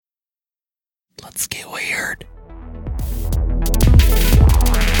Let's get weird.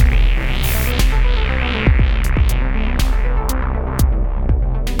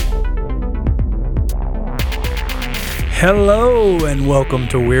 Hello and welcome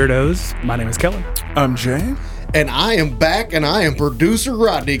to Weirdos. My name is Kelan. I'm Jay. And I am back, and I am producer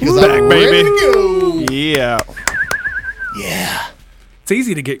Rodney, because I'm Back, ready baby. to go. Yeah. Yeah. It's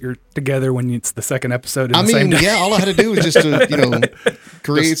easy to get together when it's the second episode in the same day. Yeah, all I had to do was just to,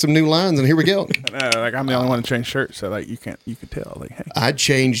 create some new lines, and here we go. Like I'm the only one to change shirts, so like you could tell. Like, hey, I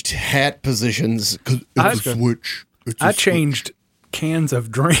changed hat positions because it's a switch. I changed cans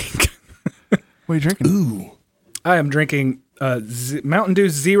of drink. what are you drinking? Ooh. I am drinking Mountain Dew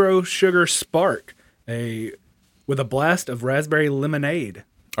Zero Sugar Spark, with a blast of raspberry lemonade.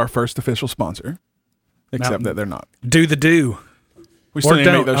 Our first official sponsor, except that they're not. Do the do. We still Or need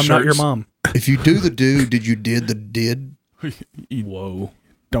to make don't. those I'm shirts. not your mom. If you do the do, did you did the did? Whoa.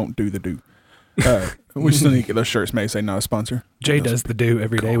 Don't do the do. We still need to get those shirts made. Say not a sponsor. Jay does the do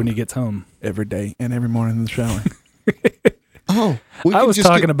every day when he gets home. Every day and every morning in the shower. Oh, I was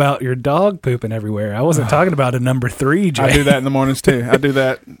talking about your dog pooping everywhere. I wasn't talking about a number 3, Jay. I do that in the mornings too. I do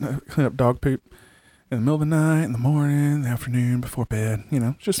that. Clean up dog poop in the middle of the night, in the morning, the afternoon, before bed.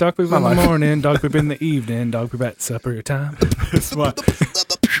 Just Dog poop my in the life. morning, dog poop in the evening, dog poop at supper time. That's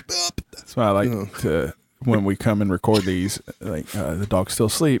why I like to, when we come and record these, the dog's still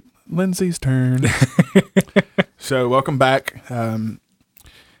asleep. Lindsay's turn. So welcome back.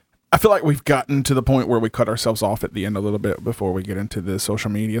 I feel like we've gotten to the point where we cut ourselves off at the end a little bit before we get into the social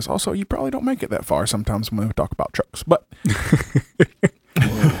medias. Also, you probably don't make it that far sometimes when we talk about trucks, but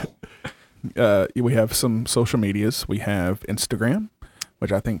we have some social medias. We have Instagram,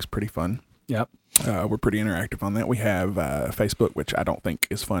 which I think is pretty fun. Yep. We're pretty interactive on that. We have Facebook, which I don't think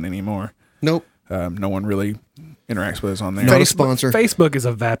is fun anymore. Nope. No one really interacts with us on there. Not a sponsor. Facebook is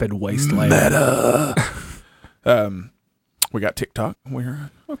a vapid wasteland. We got TikTok.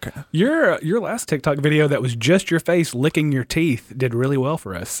 We're okay. Your last TikTok video that was just your face licking your teeth did really well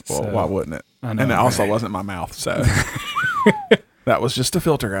for us. Well, so. why wouldn't it? I know, And it also right? wasn't my mouth, so that was just a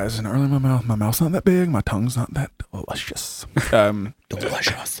filter, guys. And early in my mouth, my mouth's not that big, my tongue's not that delicious.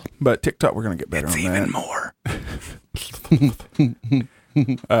 Delicious. But TikTok, we're gonna get better It's on even that. more.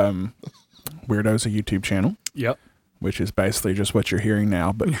 Weirdo's a YouTube channel, Yep. which is basically just what you're hearing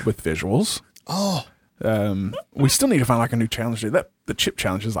now, but with visuals. Oh. We still need to find like a new challenge. The chip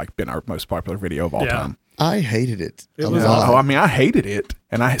challenge has like been our most popular video of all Yeah. time. I hated it. It was I hated it,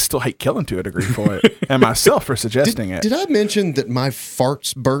 and I still hate Kelan to a degree for it, and myself for suggesting it. Did I mention that my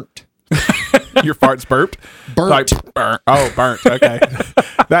farts burnt? Your farts burped? Burnt. Like, burnt. Oh, burnt. Okay.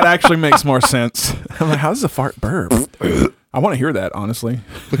 That actually makes more sense. I'm like, how does a fart burp? I want to hear that, honestly.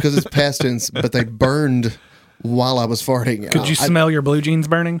 Because it's past tense, but they burned while I was farting. Could you smell your blue jeans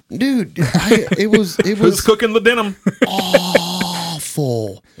burning? Dude, it was Who's cooking the denim?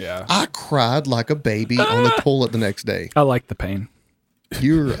 awful. Yeah. I cried like a baby on the toilet the next day. I like the pain.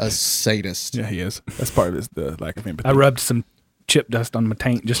 You're a sadist. Yeah, he is. That's part of the lack of empathy. I rubbed some chip dust on my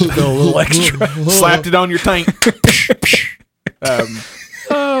taint just to feel a little extra. Slapped it on your tank.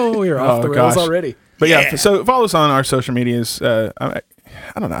 Oh, we're off the rails gosh. already. But yeah, so follow us on our social medias. I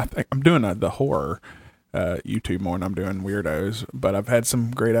don't know. I think I'm doing the horror YouTube more than I'm doing weirdos, but I've had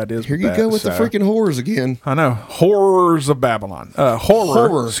some great ideas. Here you go with the freaking horrors again. I know. Horrors of Babylon.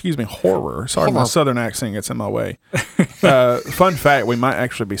 Horror. Excuse me. Horror. Sorry, my Horror. southern accent gets in my way. Fun fact, we might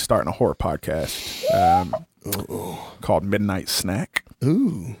actually be starting a horror podcast called Midnight Snack.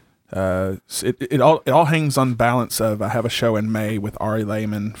 Ooh. It all hangs on balance of I have a show in May with Ari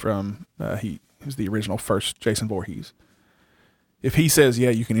Lehman from he was the original first Jason Voorhees. If he says,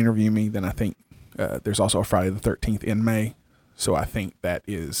 yeah, you can interview me, then I think there's also a Friday the 13th in May. So I think that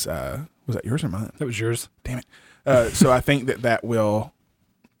is, was that yours or mine? That was yours. Damn it. So I think that will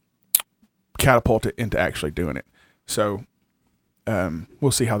catapult it into actually doing it. So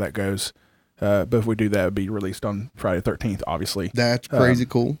we'll see how that goes. But if we do that, it'll be released on Friday the 13th, obviously. That's crazy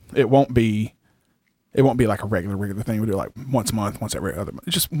cool. It won't be like a regular thing. We do it like once a month, once every other month.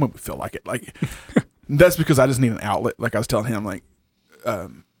 It's just when we feel like it. Like that's because I just need an outlet. Like I was telling him, like,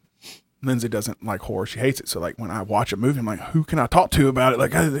 Lindsay doesn't like horror. She hates it. So like when I watch a movie, I'm like, who can I talk to about it?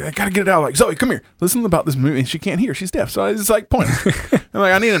 Like I gotta get it out. Like, Zoe, come here. Listen about this movie. And she can't hear. She's deaf. So it's like pointless. I'm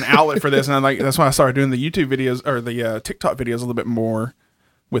like, I need an outlet for this. And I'm like, that's why I started doing the YouTube videos or the TikTok videos a little bit more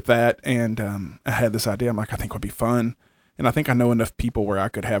with that. And I had this idea. I'm like, I think it would be fun. And I think I know enough people where I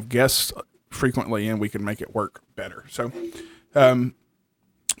could have guests frequently and we can make it work better. So,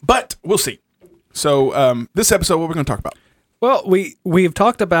 but we'll see. So this episode, what we're going to talk about? Well, we've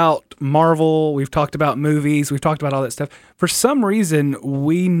talked about Marvel, we've talked about movies, we've talked about all that stuff. For some reason,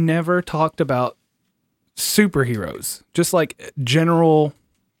 we never talked about superheroes, just like general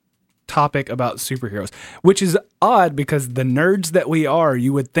topic about superheroes, which is odd because the nerds that we are,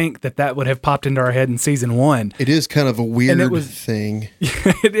 you would think that would have popped into our head in season 1. It is kind of a weird thing.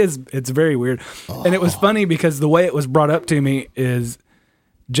 It is. It's very weird. And it was funny because the way it was brought up to me is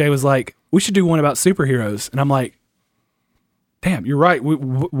Jay was like, we should do one about superheroes. And I'm like, damn, you're right.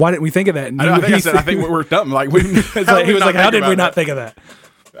 Why didn't we think of that? And I think we're dumb. Like he was like, how did we not think of that?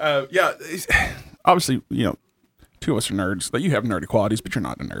 Yeah, obviously, two of us are nerds. Like, you have nerdy qualities, but you're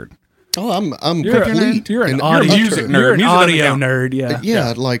not a nerd. Oh, I'm you're complete. You're an audio music nerd. You're an music audio nerd. Yeah.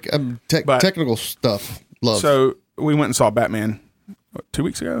 Yeah, like technical stuff. Love. So we went and saw Batman 2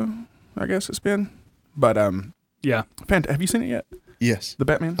 weeks ago, I guess it's been. But yeah. Have you seen it yet? Yes. The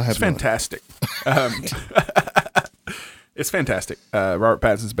Batman? I have It's fantastic. It's fantastic. Robert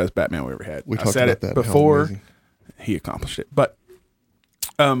Pattinson's the best Batman we ever had. We I talked said about it that. before he accomplished it. But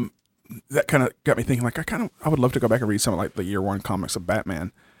that kind of got me thinking, like, I would love to go back and read some of like the year 1 comics of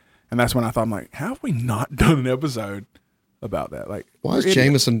Batman. And that's when I thought, I'm like, how have we not done an episode about that? Like, why is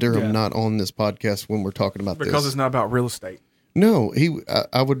Jameson Durham not on this podcast when we're talking about this? Because it's not about real estate. No,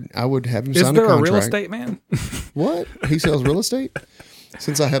 I would have him sign a contract. Is there a real estate man? What? He sells real estate?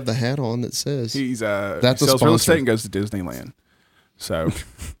 Since I have the hat on that says He that's sells a real sponsor. estate and goes to Disneyland. So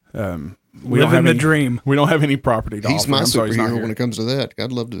we Living the dream. We don't have any property to He's offer my him, so he's not superhero here. when it comes to that.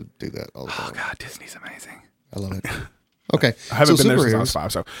 I'd love to do that all the time. Oh God, Disney's amazing. I love it. Okay, I haven't been there since I superheroes. was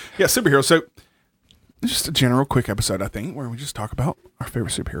 5. So yeah, superheroes. So just a general quick episode, I think, where we just talk about our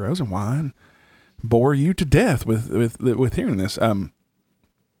favorite superheroes and why, and bore you to death with hearing this.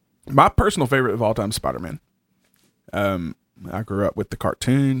 My personal favorite of all time is Spiderman. I grew up with the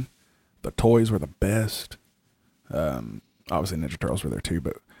cartoon. The toys were the best. Obviously, Ninja Turtles were there too,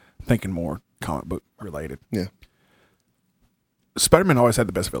 but thinking more comic book related. Yeah. Spider-Man always had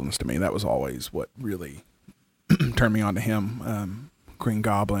the best villains to me. That was always what really turned me on to him. Green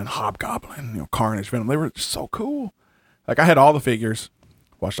Goblin, Hobgoblin, Carnage, Venom. They were just so cool. Like, I had all the figures,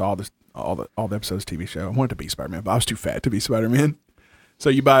 watched all the episodes of the TV show. I wanted to be Spider-Man, but I was too fat to be Spider-Man. So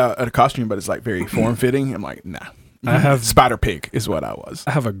you buy a costume, but it's like very form-fitting. I'm like, nah. I have Spider Pig is what I was.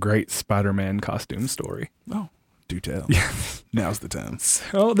 I have a great Spider-Man costume story. Oh, do tell. Now's the time.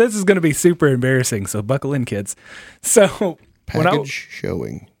 So this is going to be super embarrassing. So buckle in, kids. So Package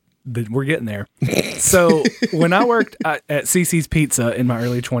showing. We're getting there. So when I worked at CC's Pizza in my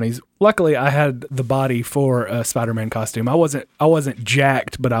early 20s, luckily I had the body for a Spider-Man costume. I wasn't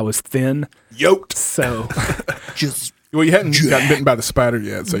jacked, but I was thin. Yoked. So Just well, you hadn't gotten bitten by the spider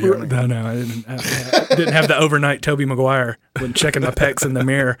yet, so you're no, I didn't. I didn't have the overnight Tobey Maguire when checking my pecs in the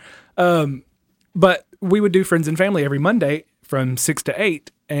mirror. But we would do Friends and Family every Monday from 6 to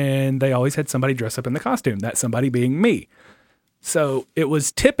 8, and they always had somebody dress up in the costume. That somebody being me. So it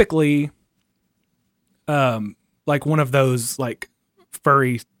was typically like one of those like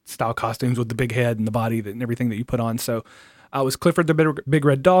furry style costumes with the big head and the body and everything that you put on. So I was Clifford the Big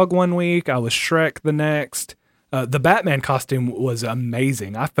Red Dog one week. I was Shrek the next. The Batman costume was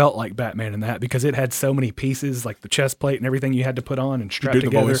amazing. I felt like Batman in that because it had so many pieces, like the chest plate and everything you had to put on and strap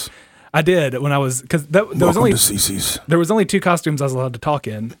together. The voice. I did when I was because there was only two costumes I was allowed to talk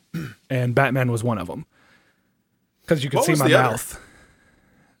in, and Batman was one of them because you could see my mouth.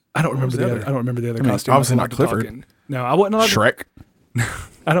 I don't remember the other. I don't remember the other costume. Obviously not Clifford. No, I wasn't allowed. Shrek.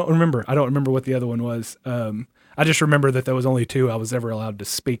 I don't remember what the other one was. I just remember that there was only two I was ever allowed to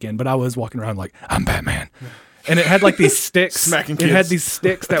speak in, but I was walking around like I'm Batman. And it had like these sticks. Smacking It kids. had these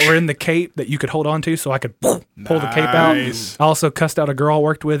sticks that were in the cape that you could hold on to, so I could pull the cape out. Nice. I also cussed out a girl I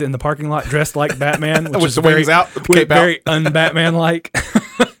worked with in the parking lot dressed like Batman, which With is the wings out, with the cape out. very un-Batman like.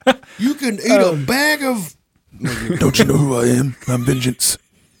 you can eat a bag of. Don't you know who I am? I'm Vengeance.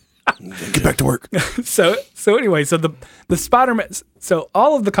 Get back to work. So anyway, so the Spider-Man, so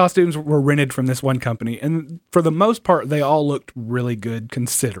all of the costumes were rented from this one company, and for the most part, they all looked really good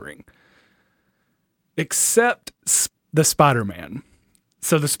considering. Except the Spider-Man.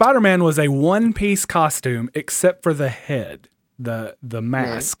 So the Spider-Man was a one-piece costume except for the head, the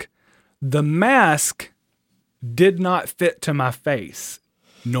mask. Right. The mask did not fit to my face,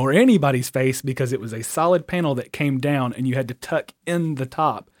 nor anybody's face, because it was a solid panel that came down and you had to tuck in the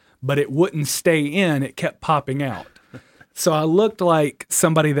top, but it wouldn't stay in, it kept popping out. So I looked like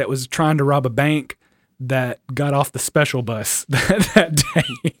somebody that was trying to rob a bank that got off the special bus that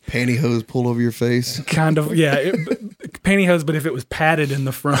day. Pantyhose pulled over your face. Kind of, yeah. Pantyhose, but if it was padded in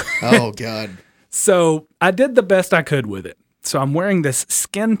the front. Oh, God. So I did the best I could with it. So I'm wearing this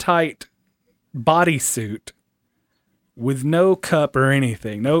skin-tight bodysuit with no cup or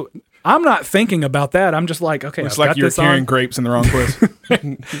anything. No, I'm not thinking about that. I'm just like, okay, It's I've like got you're this carrying on. grapes in the wrong place.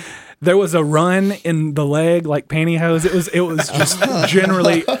 There was a run in the leg, like pantyhose. It was just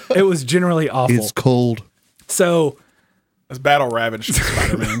generally awful. It's cold. So It's battle ravaged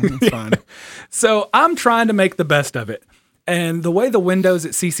Spider-Man. It's fine. So I'm trying to make the best of it. And the way the windows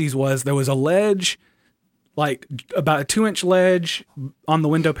at CC's was, there was a ledge, like about a 2-inch ledge on the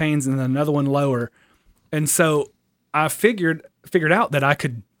window panes and then another one lower. And so I figured out that I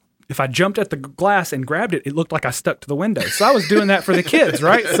could, if I jumped at the glass and grabbed it, it looked like I stuck to the window. So I was doing that for the kids,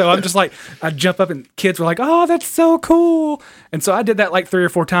 right? So I'm just like, I'd jump up and kids were like, oh, that's so cool. And so I did that like 3 or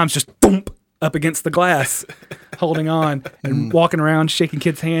 4 times, just boom, up against the glass, holding on and walking around, shaking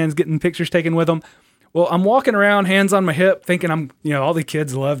kids' hands, getting pictures taken with them. Well, I'm walking around, hands on my hip, thinking all the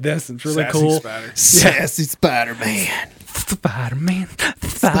kids love this. It's really Sassy cool. Spider. Sassy Spider-Man.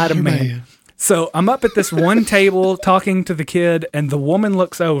 Spider-Man. So I'm up at this one table talking to the kid, and the woman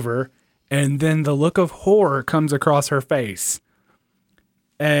looks over, and then the look of horror comes across her face.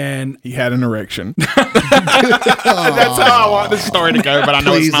 And He had an erection. That's how I want this story to go, but I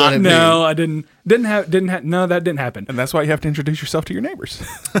know Please it's not. let it no, I didn't have, no, that didn't happen. And that's why you have to introduce yourself to your neighbors.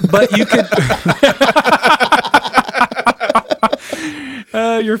 But you could,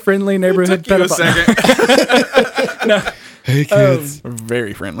 your friendly neighborhood Took you a pedophile. second. Hey, kids. We're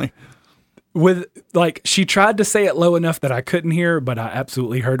very friendly. With she tried to say it low enough that I couldn't hear, but I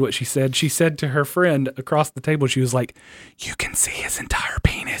absolutely heard what she said. She said to her friend across the table, she was like, "You can see his entire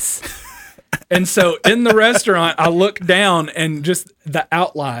penis." And so in the restaurant, I looked down and just the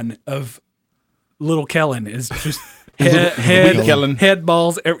outline of little Kelan is just head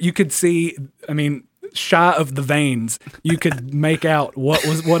balls. You could see, shy of the veins, you could make out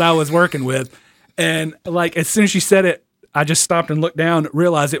what I was working with. And as soon as she said it, I just stopped and looked down,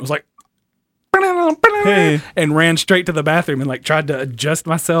 realized it was like, hey, and ran straight to the bathroom and tried to adjust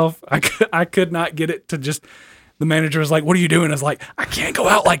myself. I could not get it to just. The manager was like, "What are you doing?" I was like, "I can't go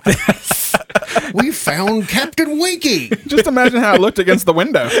out like this." We found Captain Winky. Just imagine how it looked against the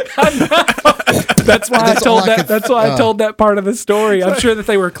window. That's why That's all I could- That's why I told that part of the story. I'm sure that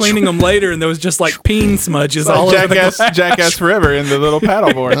they were cleaning them later, and there was just peen smudges all over the glass. Jackass Forever in the little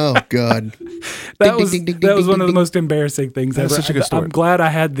paddleboard. Oh, God. That was Ding, ding, ding, that was ding, one of the ding, most embarrassing things That's ever. such a good story. I'm glad I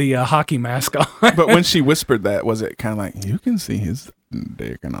had the hockey mask on. But when she whispered that, was it kind of like, you can see his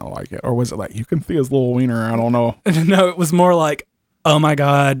dick and I like it? Or was it like, you can see his little wiener? I don't know. No, it was more like, "Oh my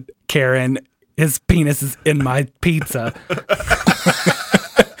God, Karen, his penis is in my pizza."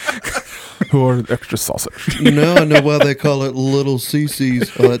 Who ordered extra sausage? Now I know why they call it Little CC's.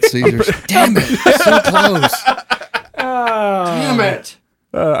 Oh, that's Caesar's. Damn it. So close. Damn it.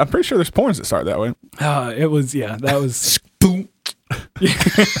 I'm pretty sure there's porns that start that way. It was, that was. Boom.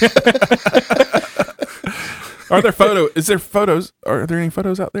 Are there photos? Is there photos? Are there any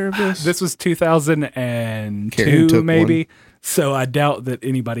photos out there of this? This was Karen 2002, took maybe. one. So I doubt that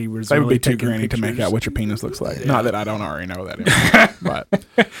anybody was. That would really be too taking grainy to make pictures. out what your penis looks like. Not that I don't already know that anymore. But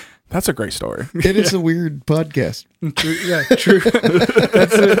that's a great story. It is a weird podcast. True, yeah, true.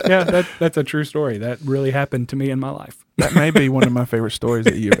 That's a true story. That really happened to me in my life. That may be one of my favorite stories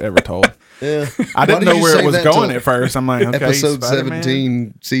that you've ever told. Yeah. I didn't know where it was going at first. I'm like, okay, Episode Spider-Man.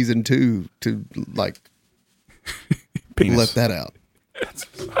 17, season 2, to Penis. let that out.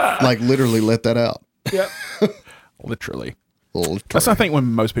 Literally let that out. Yep. Literally. Literally. That's I think when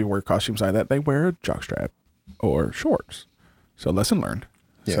most people wear costumes like that, they wear a jockstrap or shorts. So lesson learned.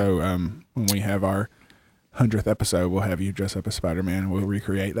 Yeah. So when we have our 100th episode, we'll have you dress up as Spider-Man and we'll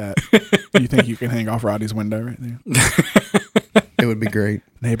recreate that. You think you can hang off Roddy's window right there? It would be great.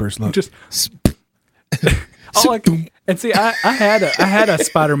 Neighbors, look. Just. And see, I had a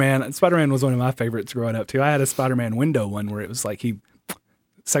Spider-Man. Spider-Man was one of my favorites growing up too. I had a Spider-Man window one where it was like he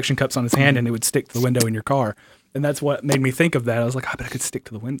suction cups on his hand and it would stick to the window in your car. And that's what made me think of that. I was like, I bet I could stick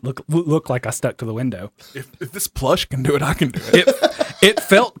to the window. Look like I stuck to the window. If this plush can do it, I can do it. It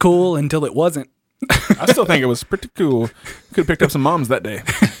felt cool until it wasn't. I still think it was pretty cool. Could have picked up some moms that day.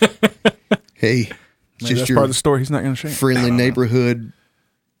 Hey, Maybe just that's your part of the story he's not going to share. friendly neighborhood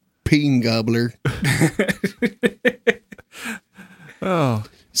peen gobbler. Oh,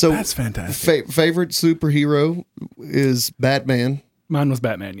 So that's fantastic. favorite superhero is Batman, Mine was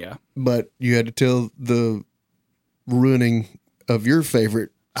Batman, yeah. but you had to tell the ruining of your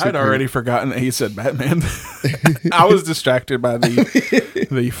favorite. I'd superhero. already forgotten that he said Batman. I was distracted by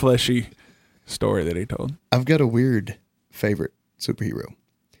the fleshy story that he told. I've got a weird favorite superhero,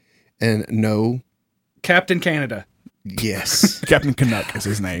 and no, Captain Canada. yes, Captain Canuck is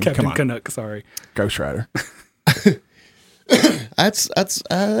his name. Captain Come on. Canuck, sorry. Ghost Rider. That's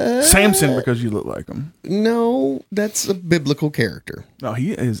Samson because you look like him. no, that's a biblical character. No,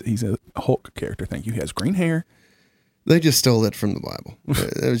 he's a Hulk character. Thank you. He has green hair. They just stole that from the Bible.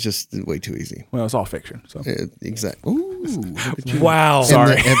 It was just way too easy. Well, it's all fiction. So Exactly. Ooh, look at you. Wow. And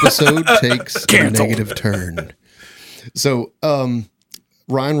Sorry. the episode takes a Canceled. negative turn. So,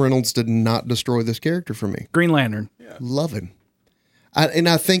 Ryan Reynolds did not destroy this character for me. Green Lantern. Love him. And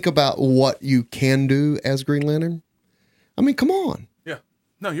I think about what you can do as Green Lantern. I mean, come on. yeah.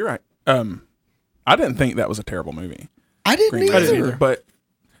 No, you're right. I didn't think that was a terrible movie. I didn't Green Lantern. either. But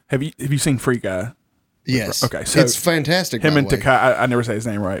have you seen Free Guy? Yes. Okay, so it's fantastic. Him by and the way. Takai, I never say his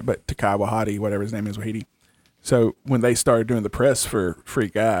name right, but Takai Wahidi, whatever his name is, Wahidi. So when they started doing the press for Free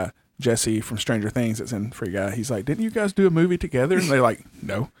Guy, Jesse from Stranger Things that's in Free Guy, he's like, "Didn't you guys do a movie together?" And they're like,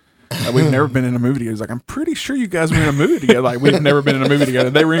 "No, we've never been in a movie together." He's like, "I'm pretty sure you guys were in a movie together. Like we've never been in a movie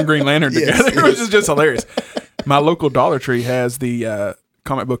together." They were in Green Lantern Yes, together, which is just hilarious. My local Dollar Tree has the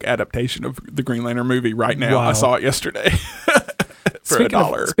comic book adaptation of the Green Lantern movie right now. Wow. I saw it yesterday. For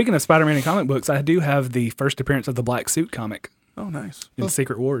 $1. Speaking of Spider-Man and comic books, I do have the first appearance of the Black Suit comic Oh, nice. in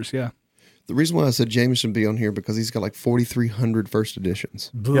Secret Wars. Yeah. The reason why I said James should be on here because he's got like 4,300 first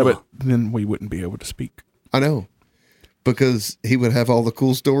editions. Yeah, but then we wouldn't be able to speak. I know. Because he would have all the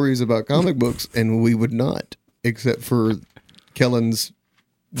cool stories about comic books and we would not, except for Kellan's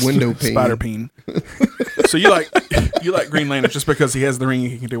window pane. Spider peen. So you like Green Lantern just because he has the ring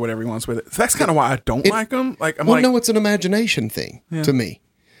and he can do whatever he wants with it. So that's kind of why I don't like him. Like I'm Well, like, no, it's an imagination thing to me.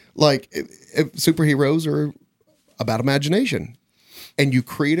 Like if superheroes are about imagination, and you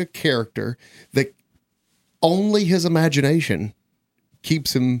create a character that only his imagination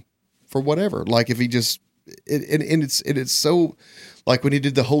keeps him for whatever. Like if he just and it's so like when he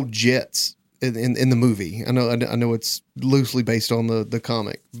did the whole jets in the movie. I know it's loosely based on the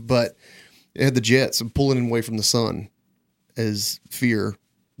comic, but it had the jets and pulling him away from the sun as fear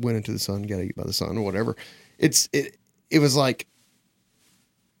went into the sun, got eaten by the sun or whatever. It was like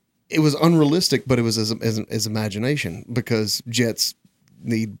it was unrealistic, but it was as imagination because jets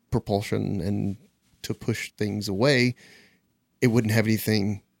need propulsion and to push things away, it wouldn't have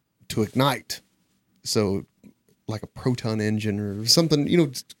anything to ignite. So like a proton engine or something,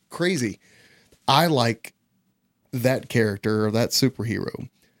 just crazy. I like that character or that superhero.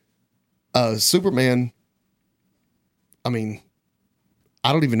 Superman, I mean,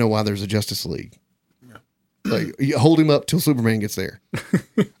 I don't even know why there's a Justice League. Yeah. Like, you hold him up till Superman gets there.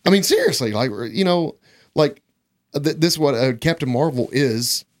 I mean, seriously, this what Captain Marvel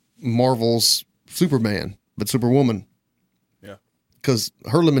is Marvel's Superman, but Superwoman. yeah, Because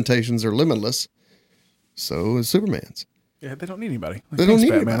her limitations are limitless. So is Superman's. yeah, they don't need anybody. Like, They don't thanks, need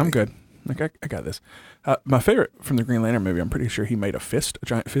Batman. anybody. I'm good. Like I got this. My favorite from the Green Lantern movie, I'm pretty sure he made a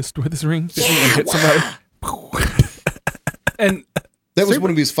giant fist with his ring and hit somebody. And That was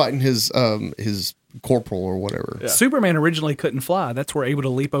when he was fighting his corporal or whatever. Yeah. Superman originally couldn't fly. That's where able to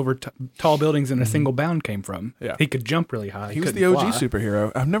leap over tall buildings in a single bound came from. Yeah. He could jump really high. He was the couldn't OG fly.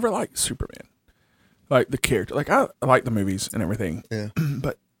 superhero. I've never liked Superman, like the character. Like I like the movies and everything. Yeah.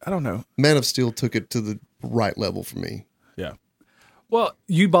 But I don't know. Man of Steel took it to the right level for me. Yeah. Well,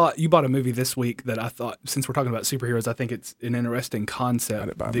 you bought a movie this week that I thought, since we're talking about superheroes, I think it's an interesting concept. I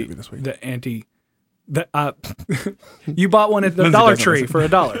did buy a movie this week. You bought one at the Lindsay Dollar doesn't Tree listen. for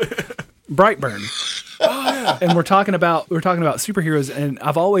 $1. Brightburn. Oh, yeah. And we're talking about superheroes, and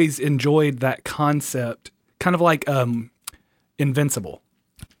I've always enjoyed that concept, kind of like Invincible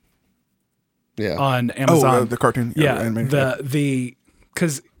Yeah. on Amazon. the cartoon. Yeah, animated.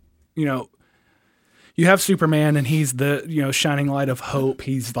 because you have Superman and he's the shining light of hope.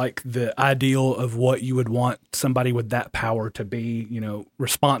 He's like the ideal of what you would want somebody with that power to be.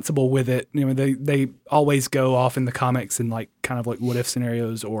 Responsible with it. They always go off in the comics in like kind of like what if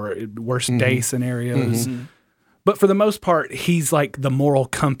scenarios or worst day scenarios. Mm-hmm. But for the most part, he's like the moral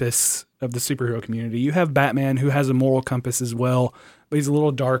compass of the superhero community. You have Batman who has a moral compass as well, but he's a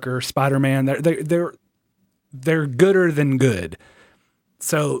little darker. Spider-Man, they're gooder than good.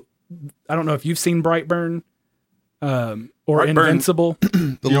 So I don't know if you've seen Brightburn or Brightburn. Invincible.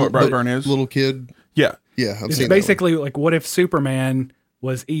 The You know what Brightburn is? Little kid. Yeah. Yeah, I've It's seen basically like what if Superman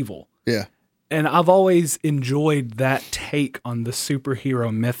was evil? that one. Yeah. And I've always enjoyed that take on the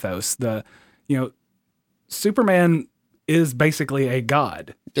superhero mythos. Superman is basically a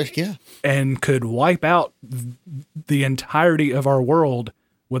god Yeah. and could wipe out the entirety of our world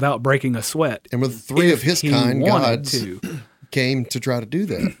without breaking a sweat. And with three if of his he kind wanted gods to. came to try to do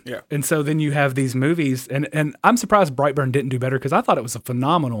that. Yeah. And so then you have these movies, and I'm surprised Brightburn didn't do better because I thought it was a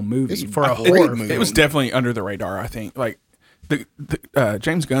phenomenal movie It's for a a great horror movie. film. It was definitely under the radar, I think. Like the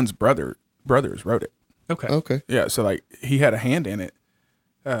James Gunn's brothers wrote it. Okay. Okay. Yeah, so like he had a hand in it.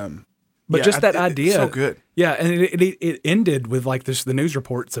 But just that idea. It's so good. Yeah, and it ended with like the news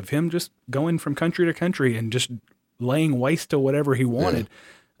reports of him just going from country to country and just laying waste to whatever he wanted.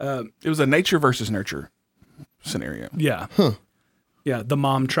 It was a nature versus nurture scenario. Yeah. Yeah, the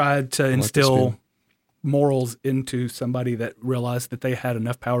mom tried to instill morals into somebody that realized that they had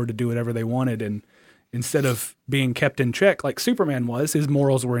enough power to do whatever they wanted, and instead of being kept in check like Superman was, his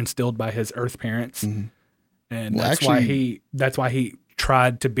morals were instilled by his Earth parents. Mm-hmm. And that's why he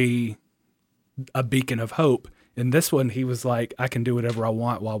tried to be a beacon of hope. In this one, he was like, I can do whatever I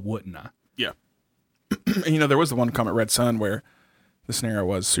want. Why wouldn't I? Yeah. And, there was the one comic Red Sun where the scenario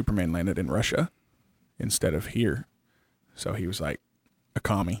was Superman landed in Russia instead of here. So he was like a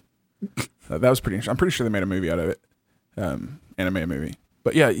commie. That was pretty interesting. I'm pretty sure they made a movie out of it. Animated movie.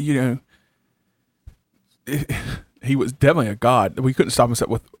 But yeah, he was definitely a god. We couldn't stop him except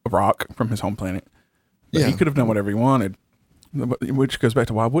with a rock from his home planet. But he could have done whatever he wanted, which goes back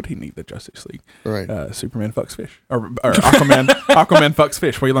to why would he need the Justice League? Right. Superman fucks fish. Or Aquaman Aquaman fucks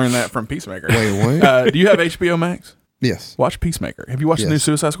fish. We learned that from Peacemaker. Wait, what? Do you have HBO Max? Yes. Watch Peacemaker. Have you watched the new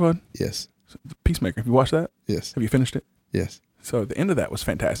Suicide Squad? Yes. Peacemaker. Have you watched that? Yes. Have you finished it? Yes. So the end of that was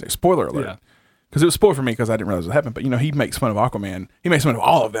fantastic. Spoiler alert. Yeah. Because it was spoiled for me because I didn't realize it happened. But, he makes fun of Aquaman. He makes fun of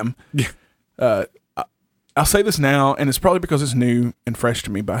all of them. I'll say this now, and it's probably because it's new and fresh to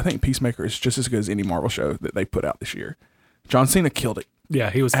me, but I think Peacemaker is just as good as any Marvel show that they put out this year. John Cena killed it. Yeah,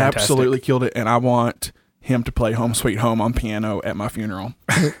 he was fantastic. Absolutely killed it, and I want him to play Home Sweet Home on piano at my funeral.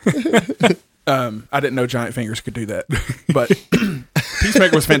 I didn't know Giant Fingers could do that, but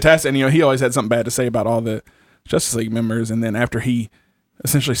Peacemaker was fantastic, and he always had something bad to say about all the Justice League members, and then after he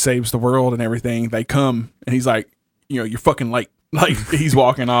essentially saves the world and everything, they come, and he's like, you're fucking late. Like, he's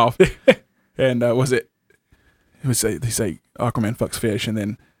walking off, and they say Aquaman fucks fish, and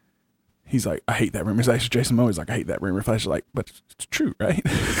then he's like, I hate that rumor. It's actually Jason Momoa. He's like, I hate that rumor. Flash is like, but it's true, right?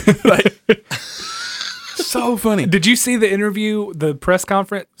 Like, so funny. Did you see the interview, the press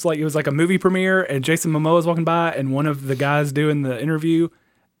conference? It was like a movie premiere, and Jason Momoa was walking by, and one of the guys doing the interview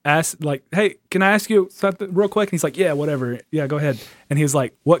asked, like, hey, can I ask you something real quick? And he's like, yeah, whatever. Yeah, go ahead. And he was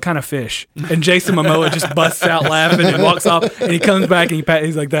like, what kind of fish? And Jason Momoa just busts out laughing and walks off, and he comes back and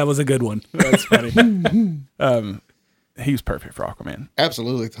he's like, that was a good one. That's funny. He was perfect for Aquaman.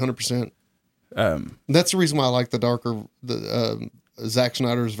 Absolutely, 100%. That's the reason why I like the Zack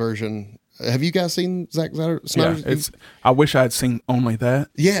Snyder's version. Have you guys seen Zack Snyder's? Yeah, I wish I had seen only that.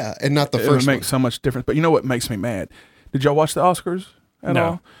 Yeah, and not the first one. It would make one. so much difference. But you know what makes me mad? Did y'all watch the Oscars at No.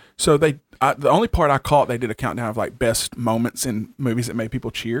 all? So the only part I caught, they did a countdown of like best moments in movies that made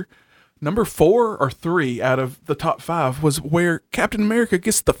people cheer. Number 4 or 3 out of the top 5 was where Captain America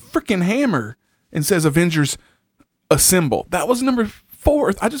gets the freaking hammer and says Avengers assemble. That was number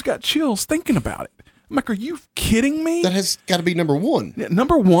 4. I just got chills thinking about it. I'm like, are you kidding me? That has got to be number 1. Yeah,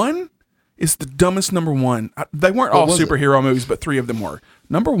 number 1 is the dumbest number 1. They weren't all superhero movies, but 3 of them were.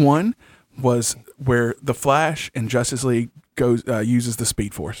 Number 1 was where the Flash and Justice League uses the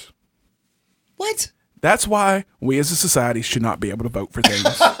Speed Force. What? That's why we as a society should not be able to vote for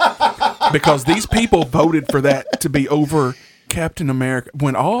things. Because these people voted for that to be over Captain America.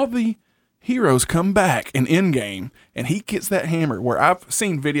 When all the heroes come back in Endgame and he gets that hammer, where I've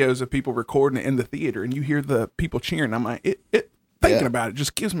seen videos of people recording it in the theater and you hear the people cheering, I'm like, thinking about it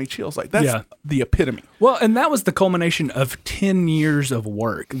just gives me chills. Like, that's the epitome. Well, and that was the culmination of 10 years of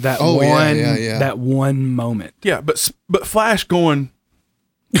work. That one moment. Yeah, but Flash going,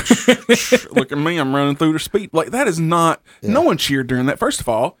 look at me, I'm running through the speed. Like, that is not, no one cheered during that. First of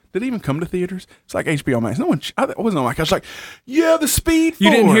all, did it even come to theaters? It's like HBO Max. No one, I wasn't like, I was like, yeah, the Speed Force. You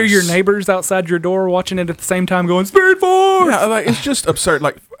didn't hear your neighbors outside your door watching it at the same time going, Speed Force! Yeah, like, it's just absurd.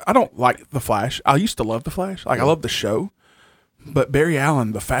 Like, I don't like The Flash. I used to love The Flash. Like, I love the show. But Barry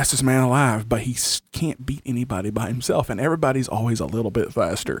Allen, the fastest man alive, but he can't beat anybody by himself, and everybody's always a little bit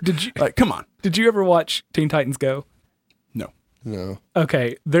faster. Like, come on. Did you ever watch Teen Titans Go? No.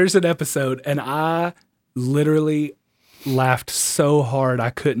 Okay, there's an episode, and I literally laughed so hard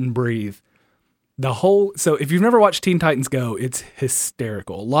I couldn't breathe. So if you've never watched Teen Titans Go, it's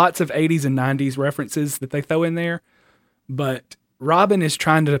hysterical. Lots of 80s and 90s references that they throw in there, but Robin is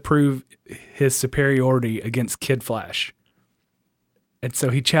trying to prove his superiority against Kid Flash. And so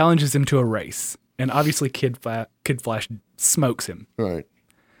he challenges him to a race, and obviously Kid Flash smokes him. Right.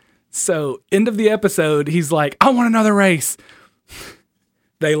 So end of the episode, he's like, I want another race.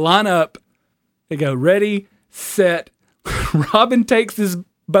 They line up. They go, ready, set. Robin takes his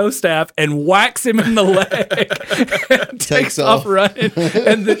bow staff and whacks him in the leg and takes off running.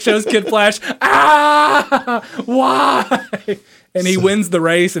 And it shows Kid Flash, why? And he wins the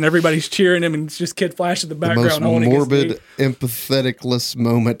race and everybody's cheering him and it's just Kid Flash in the background. The most morbid, empatheticless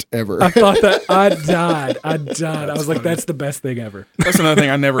moment ever. I thought that I died. I was like, that's the best thing ever. That's another thing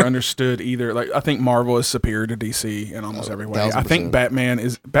I never understood either. Like, I think Marvel is superior to DC in almost every way. 1,000%. I think Batman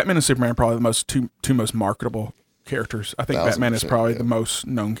and Superman are probably the two most marketable characters. I think 1,000%, Batman is probably the most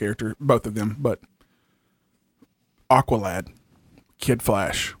known character, both of them. But Aqualad, Kid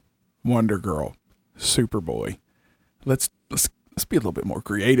Flash, Wonder Girl, Superboy. Let's be a little bit more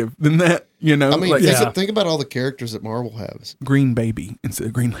creative than that, you know. I mean, like, think about all the characters that Marvel has. Green Baby instead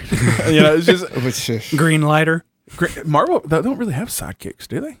of Green Lady. You know, it's just Green Lighter. Marvel. They don't really have sidekicks,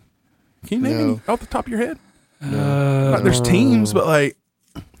 do they? Can you name any off the top of your head? Like, there's teams, but like,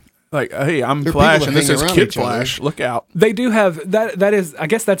 hey, I'm There are Flash people and this that is hang around Kid each other. Flash. Look out! They do have that. That is, I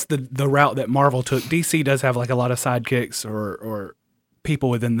guess that's the route that Marvel took. DC does have like a lot of sidekicks or people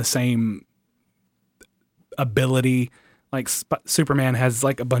within the same ability. Like Superman has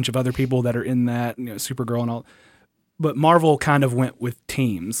like a bunch of other people that are in that, you know, Supergirl and all. But Marvel kind of went with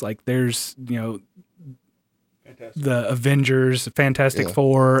teams. Like there's, you know, the Avengers, Fantastic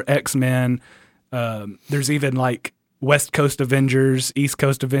Four, X-Men. There's even like West Coast Avengers, East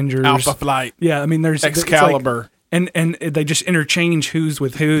Coast Avengers, Alpha Flight. Yeah, I mean there's Excalibur. And they just interchange who's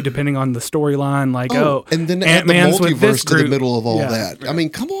with who depending on the storyline. Like and then add the Ant-Man's with this multiverse to the group. middle of all Yeah. that. I mean,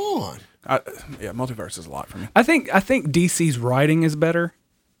 come on. Multiverse is a lot for me. I think DC's writing is better.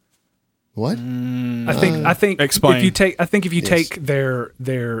 What? I think Explain. if you take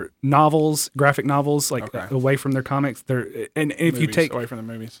their novels, graphic novels, like away from their comics, and if you take away from the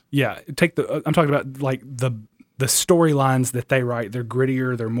movies, take I'm talking about like the storylines that they write. They're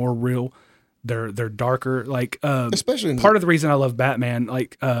grittier, they're more real, they're darker. Like Especially part of the reason I love Batman,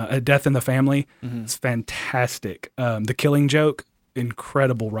 like A Death in the Family, it's fantastic. The Killing Joke.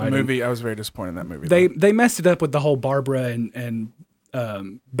 Incredible writing. the movie. I was very disappointed in that movie. They messed it up with the whole Barbara and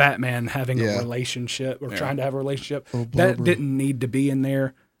Batman having a relationship or trying to have a relationship. That didn't need to be in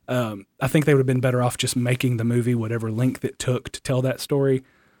there. I think they would have been better off just making the movie whatever length it took to tell that story.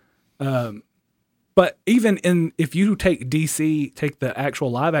 But even if you take DC, take the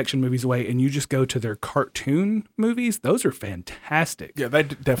actual live action movies away and you just go to their cartoon movies, those are fantastic. Yeah, they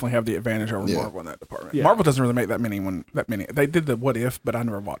definitely have the advantage over Marvel in that department. Yeah. Marvel doesn't really make that many. They did the What If, but I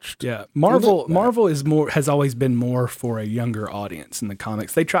never watched. Yeah, Marvel has always been more for a younger audience in the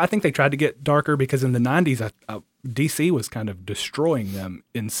comics. I think they tried to get darker because in the 90s, DC was kind of destroying them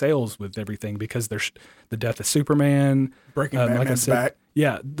in sales with everything because there's the death of Superman, Breaking Batman's back.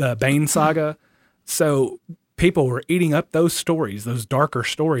 Yeah, the Bane saga. So people were eating up those stories, those darker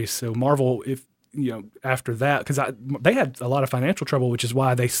stories. So Marvel, after that, because they had a lot of financial trouble, which is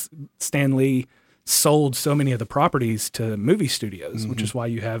why Stan Lee sold so many of the properties to movie studios, which is why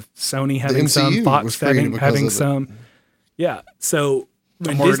you have Sony having some, Fox having some. Yeah. So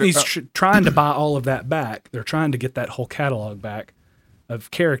when Disney's trying to buy all of that back, they're trying to get that whole catalog back of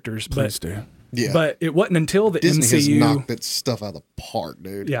characters. Please do. Yeah. But it wasn't until the Disney MCU has knocked that stuff out of the park,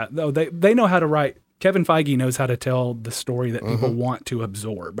 dude. Yeah, no, they know how to write. Kevin Feige knows how to tell the story that people want to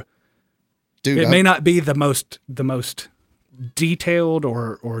absorb. Dude, it may not be the most detailed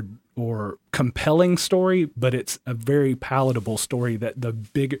or compelling story, but it's a very palatable story that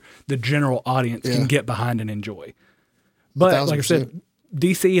the general audience can get behind and enjoy. But 1,000%. like I said,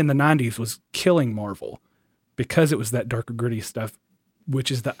 DC in the 90s was killing Marvel because it was that dark and gritty stuff.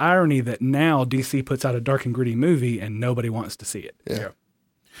 Which is the irony that now DC puts out a dark and gritty movie and nobody wants to see it. Yeah.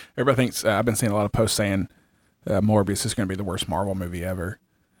 Everybody thinks, I've been seeing a lot of posts saying Morbius is going to be the worst Marvel movie ever.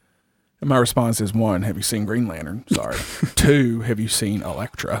 And my response is, 1, have you seen Green Lantern? Sorry. 2, have you seen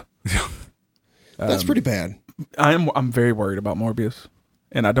Elektra? That's pretty bad. I'm very worried about Morbius.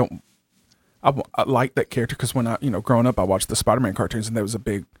 And I like that character because when growing up, I watched the Spider-Man cartoons and there was a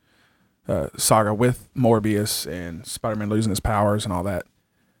big saga with Morbius and Spider-Man losing his powers and all that.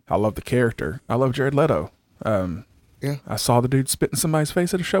 I love the character. I love Jared Leto. I saw the dude spit in somebody's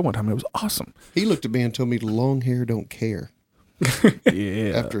face at a show one time. It was awesome. He looked at me and told me long hair don't care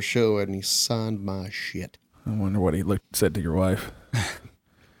Yeah. after a show, and he signed my shit. I wonder what he said to your wife.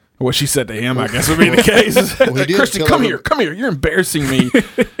 What she said to him, I guess, would be the case. Well, he did Christian, tell come him- here. You're embarrassing me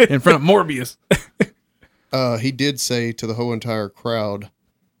in front of Morbius. He did say to the whole entire crowd,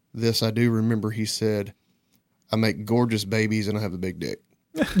 this I do remember, he said, I make gorgeous babies and I have a big dick.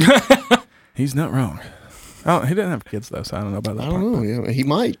 He's not wrong. He didn't have kids, though, so I don't know about that I part. don't know. Yeah, he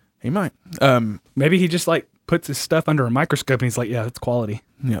might. He might. Maybe he just puts his stuff under a microscope and he's like, yeah, that's quality.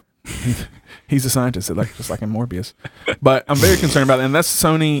 Yep. He's a scientist, just like in Morbius. But I'm very concerned about it. And that's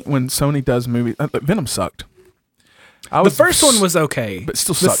Sony, when Sony does movies. Venom sucked. The first one was okay. But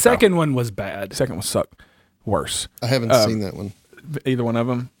still the sucked. second one was bad. The second one sucked worse. I haven't seen that one. Either one of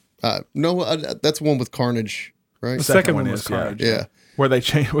them? No, that's one with Carnage, right? The second one was is Carnage. Yeah. Where they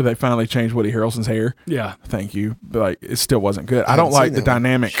finally changed Woody Harrelson's hair. Yeah. Thank you. But like, it still wasn't good. I haven't don't like seen the that one.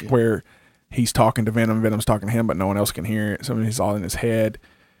 dynamic Shit. where he's talking to Venom, Venom's talking to him, but no one else can hear it. Somebody's all in his head.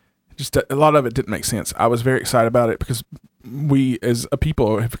 Just a lot of it didn't make sense. I was very excited about it because we, as a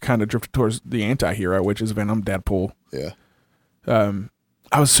people, have kind of drifted towards the anti-hero, which is Venom, Deadpool. Yeah.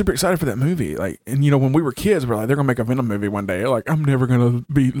 I was super excited for that movie. Like, and when we were kids, we're like, they're gonna make a Venom movie one day. Like, I'm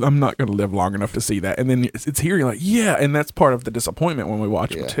not gonna live long enough to see that. And then it's here. You're like, yeah. And that's part of the disappointment when we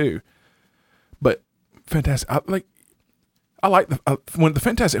watch them too. But fantastic. I like when the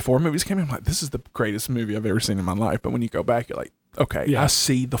Fantastic Four movies came in. I'm like, this is the greatest movie I've ever seen in my life. But when you go back, you're like, okay, I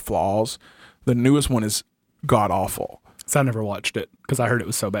see the flaws. The newest one is god awful. So I never watched it because I heard it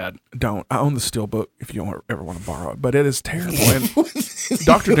was so bad. I own the Steelbook if you don't ever want to borrow it, but it is terrible. And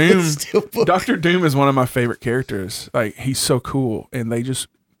Doctor Doom is one of my favorite characters. Like, he's so cool, and they just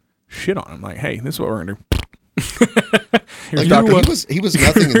shit on him. Like, hey, this is what we're gonna do. He was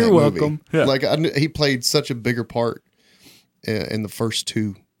nothing in that movie. welcome. Yeah. Like, he played such a bigger part in the first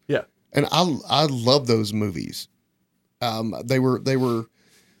two. Yeah, And I love those movies. They were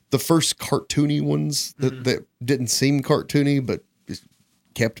the first cartoony ones that didn't seem cartoony, but just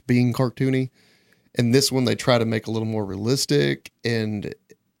kept being cartoony. And this one, they try to make a little more realistic. And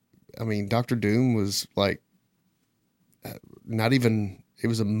I mean, Dr. Doom was like, not even, it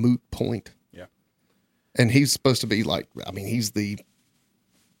was a moot point. yeah. And he's supposed to be like, I mean, he's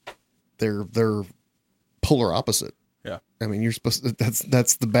they're polar opposite. Yeah. I mean, you're supposed to,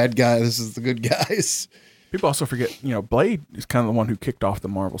 that's the bad guy. This is the good guys. People also forget, Blade is kind of the one who kicked off the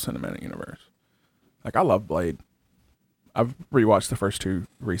Marvel Cinematic Universe. Like, I love Blade. I've rewatched the first two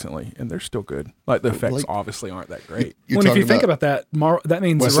recently, and they're still good. Like, the effects obviously aren't that great. Well, if you think about that, that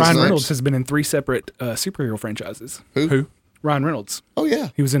means Wesley Ryan Snipes. Reynolds has been in 3 separate superhero franchises. Who? Ryan Reynolds. Oh yeah.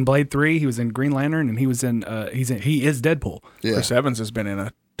 He was in Blade 3. He was in Green Lantern, and he is Deadpool. Yeah. Chris Evans has been in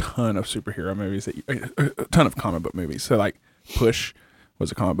a ton of superhero movies, a ton of comic book movies. So, like, Push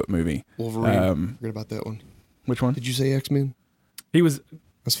was a comic book movie. Wolverine. Forget about that one. Which one? Did you say X-Men? He was.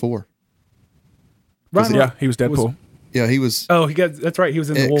 That's 4. Ryan Yeah, he was Deadpool. Yeah, he was. Oh, that's right. He was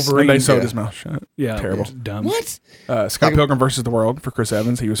in the X. Wolverine. And they sewed Yeah. his mouth shut. Yeah, Terrible. Dumb. What? Scott Pilgrim versus the World for Chris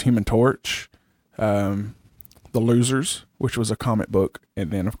Evans. He was Human Torch. The Losers, which was a comic book.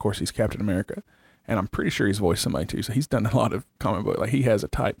 And then, of course, he's Captain America. And I'm pretty sure he's voiced somebody, too. So he's done a lot of comic book. Like, he has a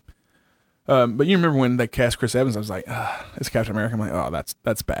type. But you remember when they cast Chris Evans, I was like, it's Captain America. I'm like, oh,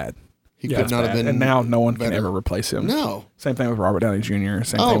 that's bad. He Yeah, could it's not have Bad. been. And now no one better. can ever replace him. No. Same thing with Robert Downey Jr.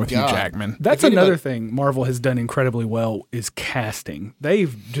 Same Oh, thing with Hugh God. Jackman. That's If anybody- another thing Marvel has done incredibly well is casting.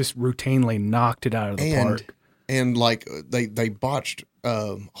 They've just routinely knocked it out of the park. And like they botched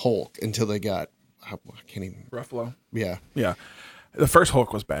Hulk until they got. I can't even. Ruffalo. Yeah. Yeah. The first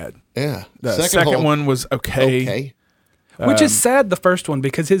Hulk was bad. Yeah. The second Hulk, one was okay. okay. Which is sad, the first one,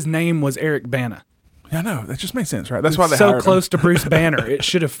 because his name was Eric Bana. Yeah, no, that just makes sense, right? That's why they So hired close to Bruce Banner. It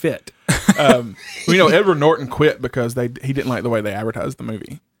should have fit. him. Edward Norton quit because he didn't like the way they advertised the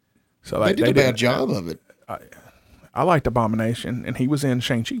movie. So They like, did a didn't- bad job of it. I liked Abomination, and he was in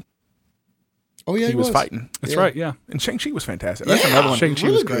Shang-Chi. Oh yeah, He was fighting. That's Yeah. right, yeah. And Shang-Chi was fantastic. That's Yeah, another one. Shang-Chi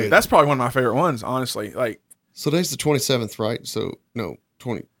really was great. good. That's probably one of my favorite ones, honestly. Like, So today's the 27th, right? So no,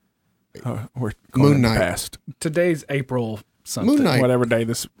 20. we're going Moon in the Knight. past. Today's April something. Moon Knight Whatever day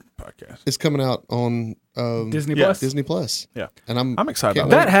this podcast. is coming out on Disney Yeah. Plus. Disney Plus. Yeah. And I'm excited can't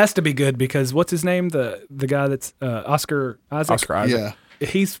about That has to be good because what's his name? The guy that's Oscar Isaac. Oscar Isaac. Yeah.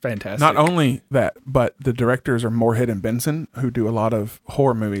 He's fantastic. Not only that, but the directors are Moorhead and Benson, who do a lot of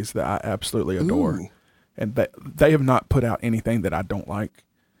horror movies that I absolutely adore. Ooh. And they have not put out anything that I don't like.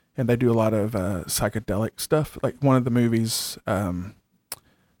 And they do a lot of psychedelic stuff. Like one of the movies,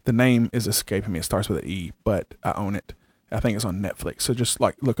 the name is escaping me. It starts with an E, but I own it. I think it's on Netflix. So just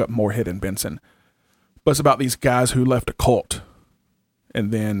like look up Moorhead and Benson. But it's about these guys who left a cult.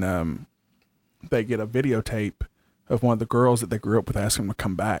 And then they get a videotape of one of the girls that they grew up with, asking them to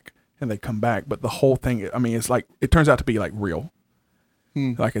come back. And they come back. But the whole thing, I mean, it's like, it turns out to be like real.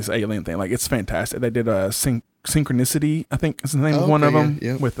 Like it's alien thing. Like it's fantastic. They did a Synchronicity, I think is the name of one of them,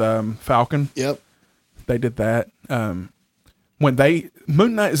 yeah. with Falcon. Yep. They did that. Moon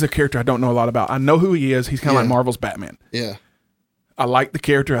Knight is a character I don't know a lot about. I know who he is. He's kind of like Yeah. Marvel's Batman. Yeah. I like the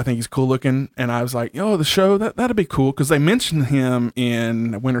character. I think he's cool looking. And I was like, the show, that'd be cool. Because they mentioned him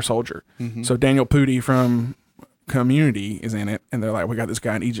in Winter Soldier. Mm-hmm. So Daniel Pudi from Community is in it. And they're like, we got this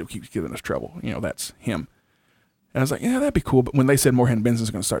guy in Egypt keeps giving us trouble. That's him. And I was like, yeah, that'd be cool. But when they said Morhan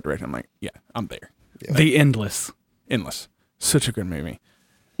Benson's going to start directing, I'm like, yeah, I'm there. Yeah. The Endless. Such a good movie.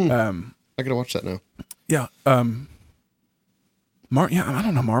 I got to watch that now. Yeah. I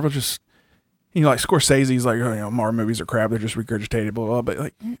don't know. Marvel just... like Scorsese's like, Marvel movies are crap. They're just regurgitated, blah, blah, blah. But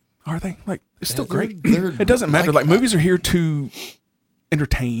like, are they? Like, it's still great. It doesn't matter. Like, movies are here to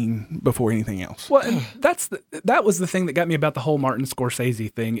entertain before anything else. Well, and that was the thing that got me about the whole Martin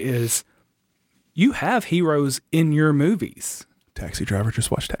Scorsese thing is you have heroes in your movies. Taxi Driver. Just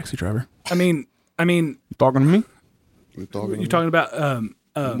watch Taxi Driver. I mean, you talking to me? You're talking about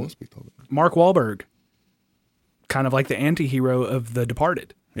Mark Wahlberg, kind of like the anti-hero of The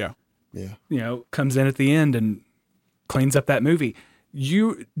Departed. Yeah. Yeah. Comes in at the end and cleans up that movie.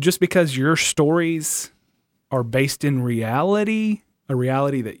 Just because your stories are based in reality, a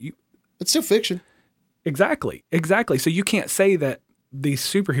reality that it's still fiction. Exactly. So you can't say that these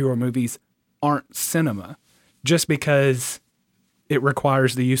superhero movies aren't cinema just because it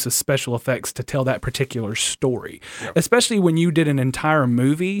requires the use of special effects to tell that particular story. Yep. Especially when you did an entire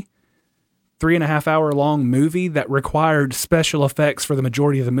movie, 3.5 hour long movie that required special effects for the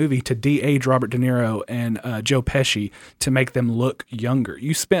majority of the movie to de-age Robert De Niro and Joe Pesci to make them look younger.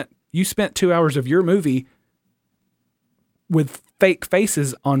 You spent 2 hours of your movie with fake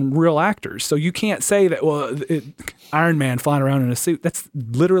faces on real actors. So you can't say that, Iron Man flying around in a suit, that's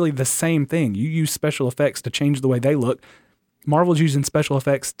literally the same thing. You use special effects to change the way they look. Marvel's using special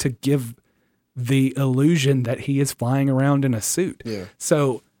effects to give the illusion that he is flying around in a suit. Yeah.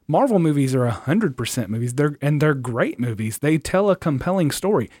 So Marvel movies are 100% movies. They're great movies. They tell a compelling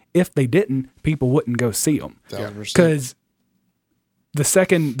story. If they didn't, people wouldn't go see them. Because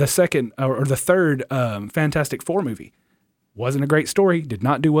the third Fantastic Four movie wasn't a great story. Did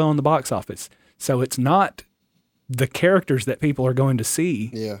not do well in the box office. So it's not the characters that people are going to see.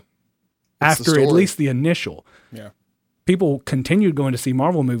 Yeah. After at least the initial. Yeah. People continued going to see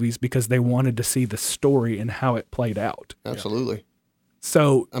Marvel movies because they wanted to see the story and how it played out. Absolutely. Yeah.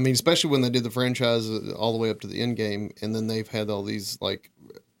 So, I mean, especially when they did the franchise all the way up to the end game, and then they've had all these like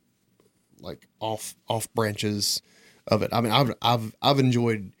off branches of it. I mean, I've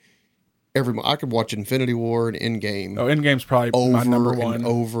enjoyed I could watch Infinity War and Endgame. Oh, Endgame's probably my number one. And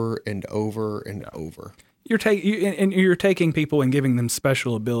over and over and over. You're taking people and giving them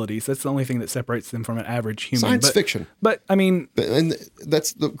special abilities. That's the only thing that separates them from an average human. Science fiction. But I mean, and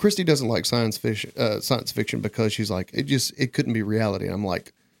Christy doesn't like science fiction because she's like, it couldn't be reality. And I'm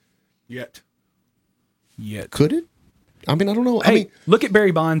like, yet. Could it? I mean, I don't know. Hey, look at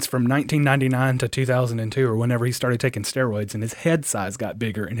Barry Bonds from 1999 to 2002, or whenever he started taking steroids, and his head size got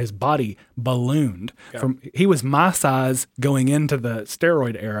bigger and his body ballooned. Yeah. He was my size going into the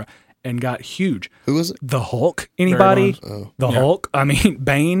steroid era. And got huge. Who was it? The Hulk. Anybody? The Hulk. I mean,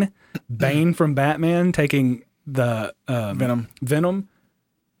 Bane from Batman taking the Venom.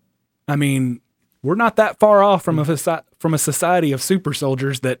 I mean, we're not that far off from a society of super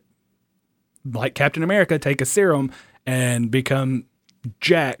soldiers that, like Captain America, take a serum and become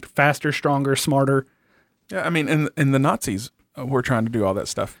jacked, faster, stronger, smarter. Yeah, I mean, and the Nazis were trying to do all that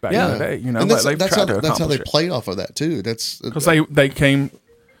stuff back in the day. And that's how they played off of that too. That's because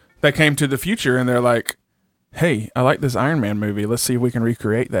they came to the future and they're like, hey, I like this Iron Man movie. Let's see if we can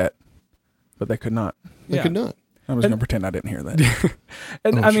recreate that. But they could not. They could not. I was going to pretend I didn't hear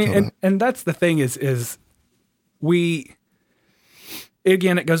that. And that's the thing is we,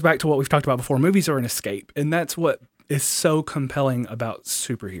 again, it goes back to what we've talked about before. Movies are an escape. And that's what is so compelling about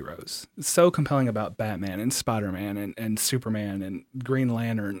superheroes. It's so compelling about Batman and Spiderman and Superman and Green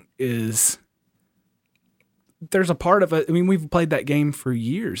Lantern is... There's a part of it. I mean, we've played that game for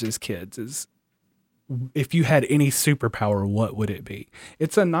years as kids. Is if you had any superpower, what would it be?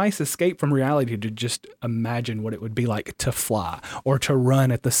 It's a nice escape from reality to just imagine what it would be like to fly or to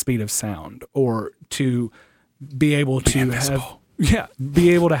run at the speed of sound or to be able to have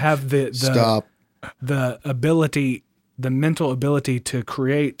the ability, the mental ability to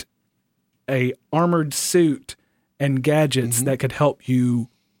create a armored suit and gadgets that could help you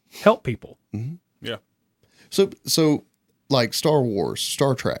help people. Mm-hmm. Yeah. So like Star Wars,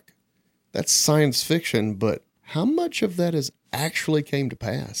 Star Trek, that's science fiction, but how much of that has actually came to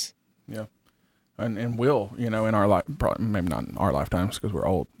pass? Yeah. And will, in our life, probably maybe not in our lifetimes because we're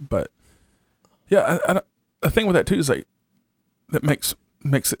old, but yeah, the thing with that too is like, that makes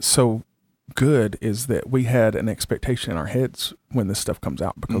it so good is that we had an expectation in our heads when this stuff comes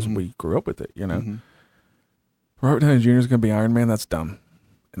out because we grew up with it, Robert Downey Jr. is going to be Iron Man. That's dumb.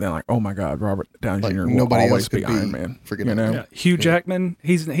 And then like, oh my God, Robert Downey Jr. will nobody always else be could be Iron Man. freaking You know? Yeah. Hugh Jackman,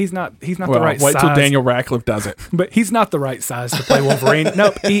 he's not the Well, right wait size. till Daniel Radcliffe does it. But he's not the right size to play Wolverine.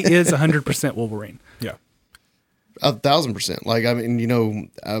 Nope, he is 100% Wolverine. Yeah. 1,000%. Like, I mean, you know,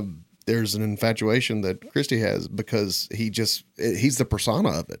 there's an infatuation that Christy has because he's the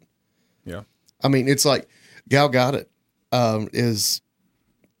persona of it. Yeah. I mean, it's like Gal Gadot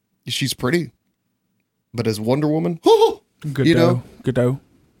she's pretty, but as Wonder Woman, Good you dough. know, Good dough.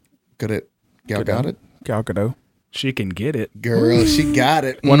 good at Gal Good dough. Gadot. Gal Gadot. She can get it. Girl, she got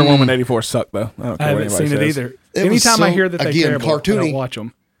it. Wonder Woman 84 sucked though. I don't care I what haven't anybody seen it says. either. It was Anytime I so, hear that they're again, terrible, I cartoony. don't watch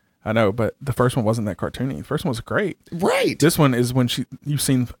them. I know, but the first one wasn't that cartoony. The first one was great. Right. This one is when you've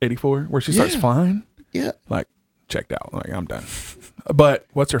seen 84 where she starts Yeah. flying. Yeah. Like, checked out. Like, I'm done. But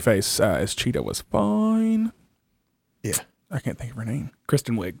what's her face as Cheetah was fine. Yeah. I can't think of her name.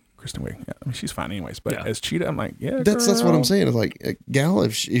 Kristen Wiig. Kristen Wiig. Yeah, I mean, she's fine anyways. But Yeah. as Cheetah, I'm like, yeah, That's what girl. I'm saying. It's like Gal,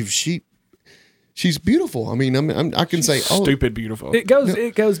 if she's beautiful. I mean, I can say, oh, Stupid beautiful. It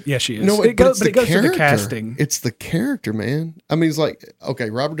goes. Yeah, she is. no, it goes, but but it goes to the casting. It's the character, man. I mean, it's like, okay,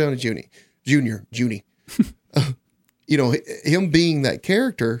 Robert Downey Jr., Junie. You know, him being that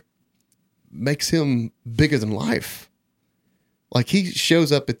character makes him bigger than life. Like he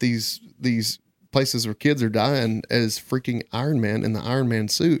shows up at these places where kids are dying as freaking Iron Man in the Iron Man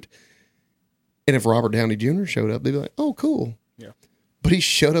suit. And if Robert Downey Jr. showed up, they'd be like, oh, cool. Yeah. But he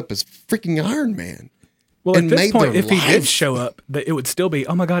showed up as freaking Iron Man. Well, and at this made point, their if he did life- show up, that it would still be,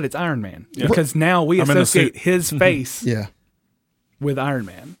 oh my God, it's Iron Man. Yeah. Because now we I'm in the associate suit. his face Yeah. with Iron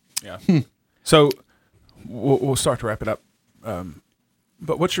Man. Yeah. So we'll start to wrap it up.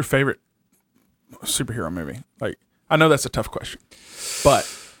 But what's your favorite superhero movie? Like, I know that's a tough question, but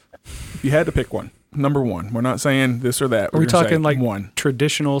if you had to pick one, number one, we're not saying this or that. Are we We're gonna talking say like one?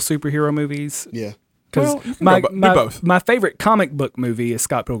 traditional superhero movies? Yeah. Because Well, you can go be both. my favorite comic book movie is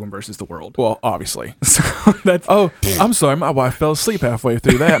Scott Pilgrim versus the World. Well, obviously. So that's Oh, I'm sorry. My wife fell asleep halfway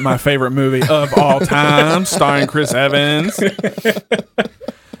through that. My favorite movie of all time, starring Chris Evans.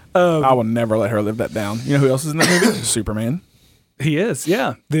 I will never let her live that down. You know who else is in that movie? Superman, he is.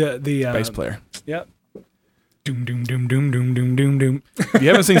 Yeah. The bass player. Yep. Doom doom doom doom doom doom doom doom. If you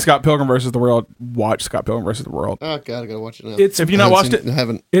haven't seen Scott Pilgrim versus the World, watch Scott Pilgrim versus the World. Oh, God, I got to watch it now. It's Have you not watched it? I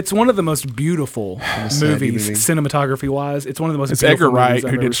haven't. It's one of the most beautiful sad movies, movie. cinematography wise. It's one of the most. It's beautiful Edgar Wright, movies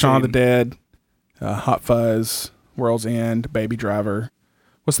I've who ever did Shaun of the seen. Dead, Hot Fuzz, World's End, Baby Driver.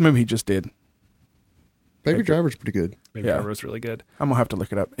 What's the movie he just did? Baby Driver's pretty good. Baby Yeah. Driver was really good. I'm gonna have to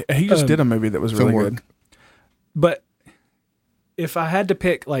look it up. He just did a movie that was really Film good. But if I had to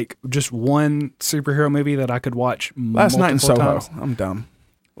pick like just one superhero movie that I could watch Last Night in multiple Soho. times, I'm dumb.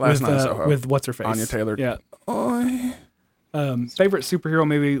 Last with, Night in Soho. with what's her face, Anya Taylor. Yeah. Oi. Favorite superhero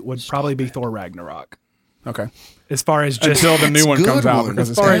movie would probably be Thor Ragnarok. Okay. As far as just Until the new That's one good comes out one.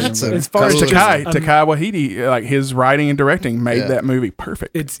 because it's As far as- Asian, but- as far as good just- one. Takai Waititi, like his writing and directing made Yeah. that movie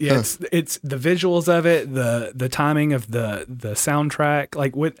perfect. it's the visuals of it, the timing of the soundtrack.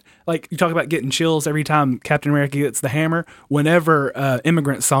 Like you talk about getting chills every time Captain America gets the hammer. Whenever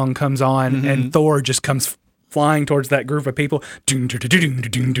Immigrant Song comes on and Thor just comes flying towards that group of people,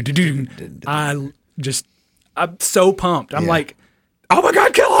 I'm so pumped. I'm Yeah. like, oh my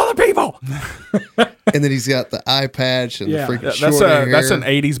God, kill all the people. And then he's got the eye patch and Yeah. the freaking That's short hair. that's an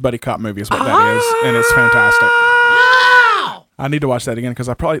 80s buddy cop movie is what that is, and it's fantastic. I need to watch that again because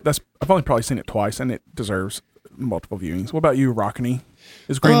I've only probably seen it twice, and it deserves multiple viewings. What about you, Rockney?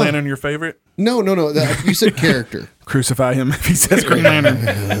 Is Green Lantern your favorite? No. You said character. Crucify him if he says Green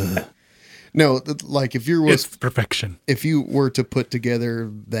Lantern. No, like if you was It's perfection. if you were to put together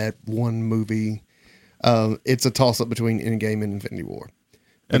that one movie, it's a toss up between Endgame and Infinity War.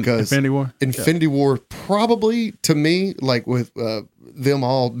 Because Infinity War? Infinity War probably to me, like with them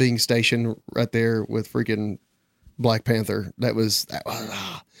all being stationed right there with freaking Black Panther, that was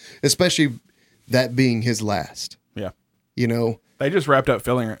especially that being his last. Yeah. You know, They just wrapped up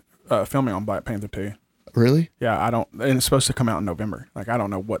filming on Black Panther 2. really? Yeah, and it's supposed to come out in November. Like, I don't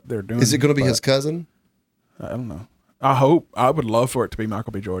know what they're doing. Is it going to be but his cousin? I don't know. I would love for it to be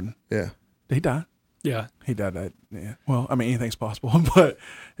Michael B. Jordan. Yeah. Did he die? Yeah. He died. Yeah. Well, I mean, anything's possible, but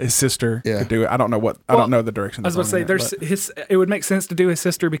his sister Yeah. could do it. I don't know I don't know the direction. I was about to say, it would make sense to do his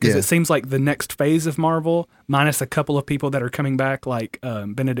sister because Yeah. it seems like the next phase of Marvel, minus a couple of people that are coming back, like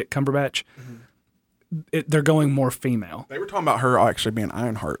Benedict Cumberbatch, they're going more female. They were talking about her actually being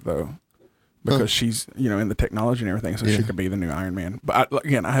Ironheart though, because she's in the technology and everything, so she could be the new Iron Man. But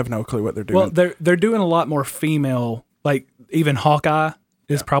again, I have no clue what they're doing. Well, they're doing a lot more female. Like even Hawkeye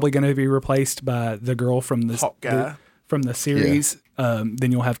is probably going to be replaced by the girl from Hawkeye. from the series. Then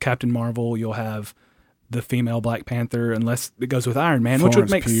you'll have Captain Marvel. You'll have the female Black Panther unless it goes with Iron Man, which would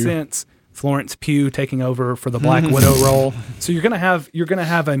Florence make Pugh. sense. Florence Pugh taking over for the Black Widow role. So you're gonna have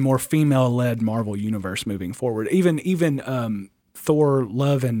a more female-led Marvel universe moving forward. Even Thor: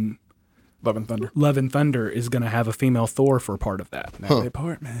 Love and Thunder is gonna have a female Thor for part of that. Natalie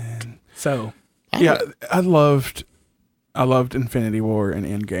Portman. So Yeah, I loved Infinity War and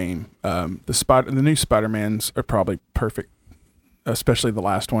Endgame. The new Spider-Mans are probably perfect, especially the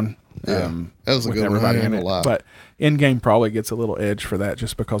last one. That was a with good one. everybody I in ain't it. gonna lie. But Endgame probably gets a little edge for that,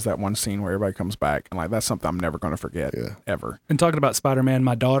 just because that one scene where everybody comes back, and like that's something I'm never going to forget ever. And talking about Spider-Man,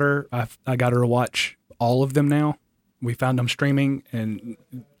 my daughter, I got her to watch all of them now. We found them streaming, and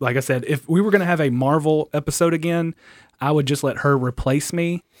like I said, if we were going to have a Marvel episode again, I would just let her replace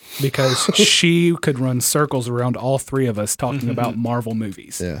me because she could run circles around all three of us talking about Marvel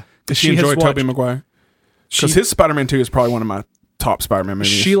movies. Yeah. Did she enjoy Tobey Maguire? Because his Spider-Man 2 is probably one of my top Spider-Man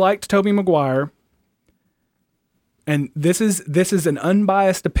movies. She liked Tobey Maguire. And this is an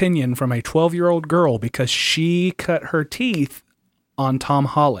unbiased opinion from a 12-year-old girl because she cut her teeth on Tom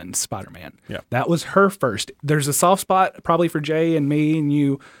Holland's Spider-Man. Yeah. That was her first. There's a soft spot probably for Jay and me and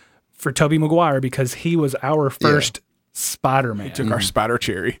you for Tobey Maguire because he was our first Spider-Man. Took our Spider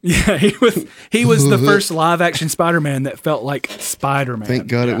Cherry. Yeah, he was the first live-action Spider-Man that felt like Spider-Man. Thank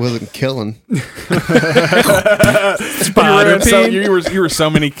God it wasn't Kelan. Spider-Peen. You were so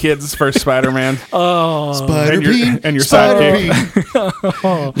many kids' first Spider-Man. Oh, Spider-Peen. And your Spider-Peen. sidekick.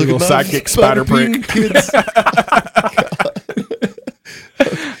 Look Little at my sidekick Spider Spider-Peen, Prick. kids.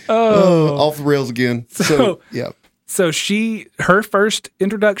 Off the rails again. So yeah. So her first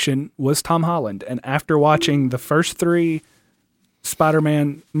introduction was Tom Holland, and after watching the first three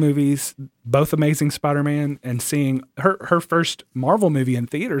Spider-Man movies, both Amazing Spider-Man, and seeing her first Marvel movie in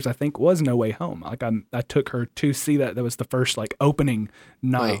theaters, I think was No Way Home. Like I took her to see that. That was the first like opening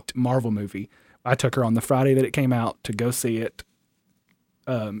night Marvel movie. I took her on the Friday that it came out to go see it.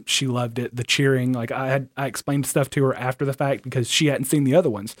 She loved it. The cheering, like I explained stuff to her after the fact because she hadn't seen the other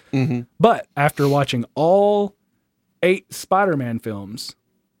ones. Mm-hmm. But after watching all 8 Spider-Man films,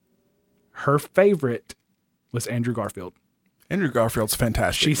 her favorite was Andrew Garfield. Andrew Garfield's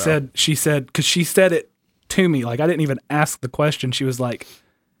fantastic. She said, because she said it to me, like I didn't even ask the question. She was like,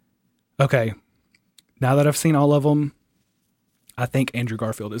 okay, now that I've seen all of them, I think Andrew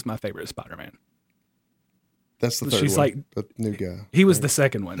Garfield is my favorite Spider-Man. That's the third She's one. like, The new guy. He was the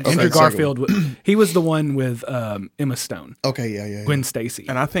second one. Okay, Andrew second Garfield, he was the one with Emma Stone. Okay, yeah. Gwen Stacy.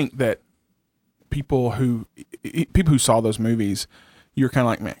 And I think that people who saw those movies, you're kind of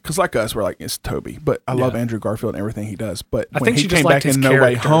like, man, because like us, we're like, it's Toby. But I love Andrew Garfield and everything he does. But I when think he she just came liked back in his No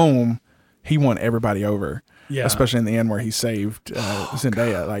Way character. Home, he won everybody over. Yeah. Especially in the end where he saved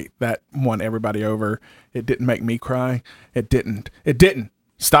Zendaya. Like that won everybody over. It didn't make me cry. It didn't.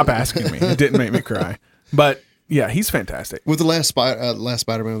 Stop asking me. It didn't make me cry. But yeah, he's fantastic. With the last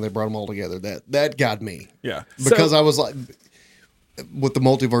Spider-Man, when they brought them all together, that got me. Yeah. Because I was like, with the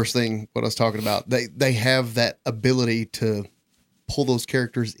multiverse thing, what I was talking about, they have that ability to pull those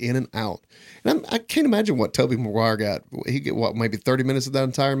characters in and out. And I can't imagine what Tobey Maguire got. He get what, maybe 30 minutes of that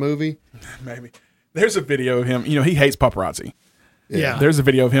entire movie? Maybe. There's a video of him. You know, he hates paparazzi. Yeah. There's a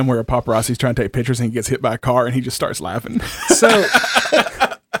video of him where a paparazzi's trying to take pictures and he gets hit by a car and he just starts laughing.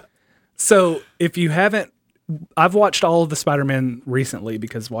 So if you haven't, I've watched all of the Spider-Man recently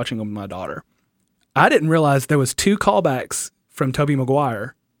because watching them with my daughter. I didn't realize there was 2 callbacks from Tobey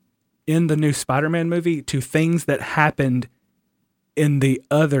Maguire in the new Spider-Man movie to things that happened in the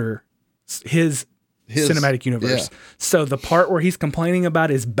other, his cinematic universe. Yeah. So the part where he's complaining about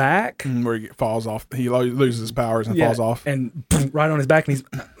his back, Where he falls off. He loses his powers and falls off. and right on his back, and he's,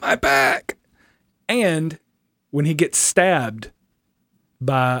 my back. And when he gets stabbed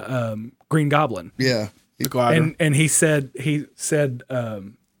by Green Goblin. Yeah. The glider. And he said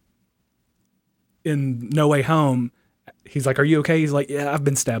in No Way Home, he's like, "Are you okay?" He's like, "Yeah, I've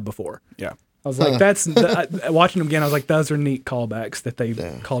been stabbed before." Yeah. I was like, watching them again, I was like, those are neat callbacks that they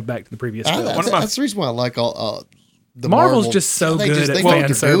called back to the previous film. That's the reason why I like all the Marvel's Marvel. just so good at they know what fan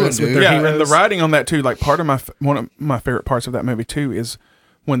they're service doing, with dude. their Yeah, heroes. and the writing on that too, like one of my favorite parts of that movie too is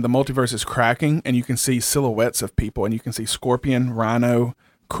when the multiverse is cracking and you can see silhouettes of people and you can see Scorpion, Rhino,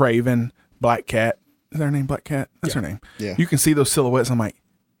 Kraven, Black Cat. Is that her name, Black Cat? That's her name. Yeah. You can see those silhouettes. I'm like,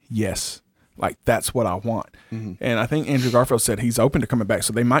 yes, like that's what I want. Mm-hmm. And I think Andrew Garfield said he's open to coming back.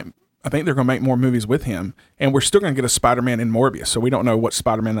 So I think they're going to make more movies with him. And we're still going to get a Spider-Man in Morbius. So we don't know what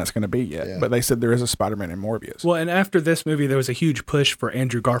Spider-Man that's going to be yet. Yeah. But they said there is a Spider-Man in Morbius. Well, and after this movie, there was a huge push for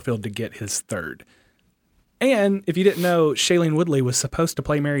Andrew Garfield to get his third. And if you didn't know, Shailene Woodley was supposed to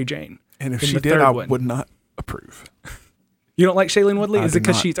play Mary Jane. And if in she the did, third I one. would not approve. You don't like Shailene Woodley? I Is it do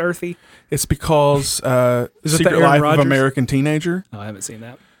because not. she's earthy? It's because Is it the Secret Aaron Life Rodgers? of American Teenager. Oh, I haven't seen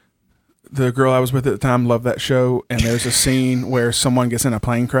that. The girl I was with at the time loved that show, and there's a scene where someone gets in a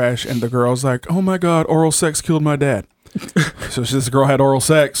plane crash, and the girl's like, "Oh my God, oral sex killed my dad." So this girl had oral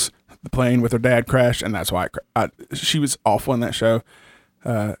sex. The plane with her dad crashed, and that's why she was awful in that show.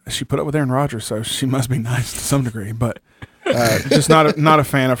 She put up with Aaron Rodgers, so she must be nice to some degree, but just not a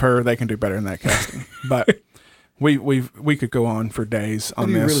fan of her. They can do better in that casting. But we could go on for days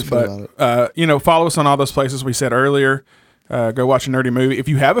on this. Really feel But follow us on all those places we said earlier. Go watch a nerdy movie. If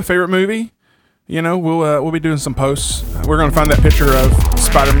you have a favorite movie, we'll be doing some posts. We're gonna find that picture of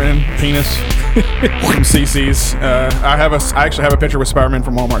Spider-Man penis from CC's. I actually have a picture with Spider-Man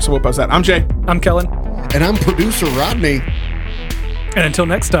from Walmart, so we'll post that. I'm Jay. I'm Kellen. And I'm producer Rodney. And until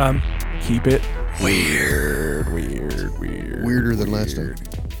next time, Keep it Weird. Weirder than last time.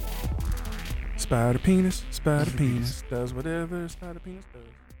 Spider penis does whatever spider penis does.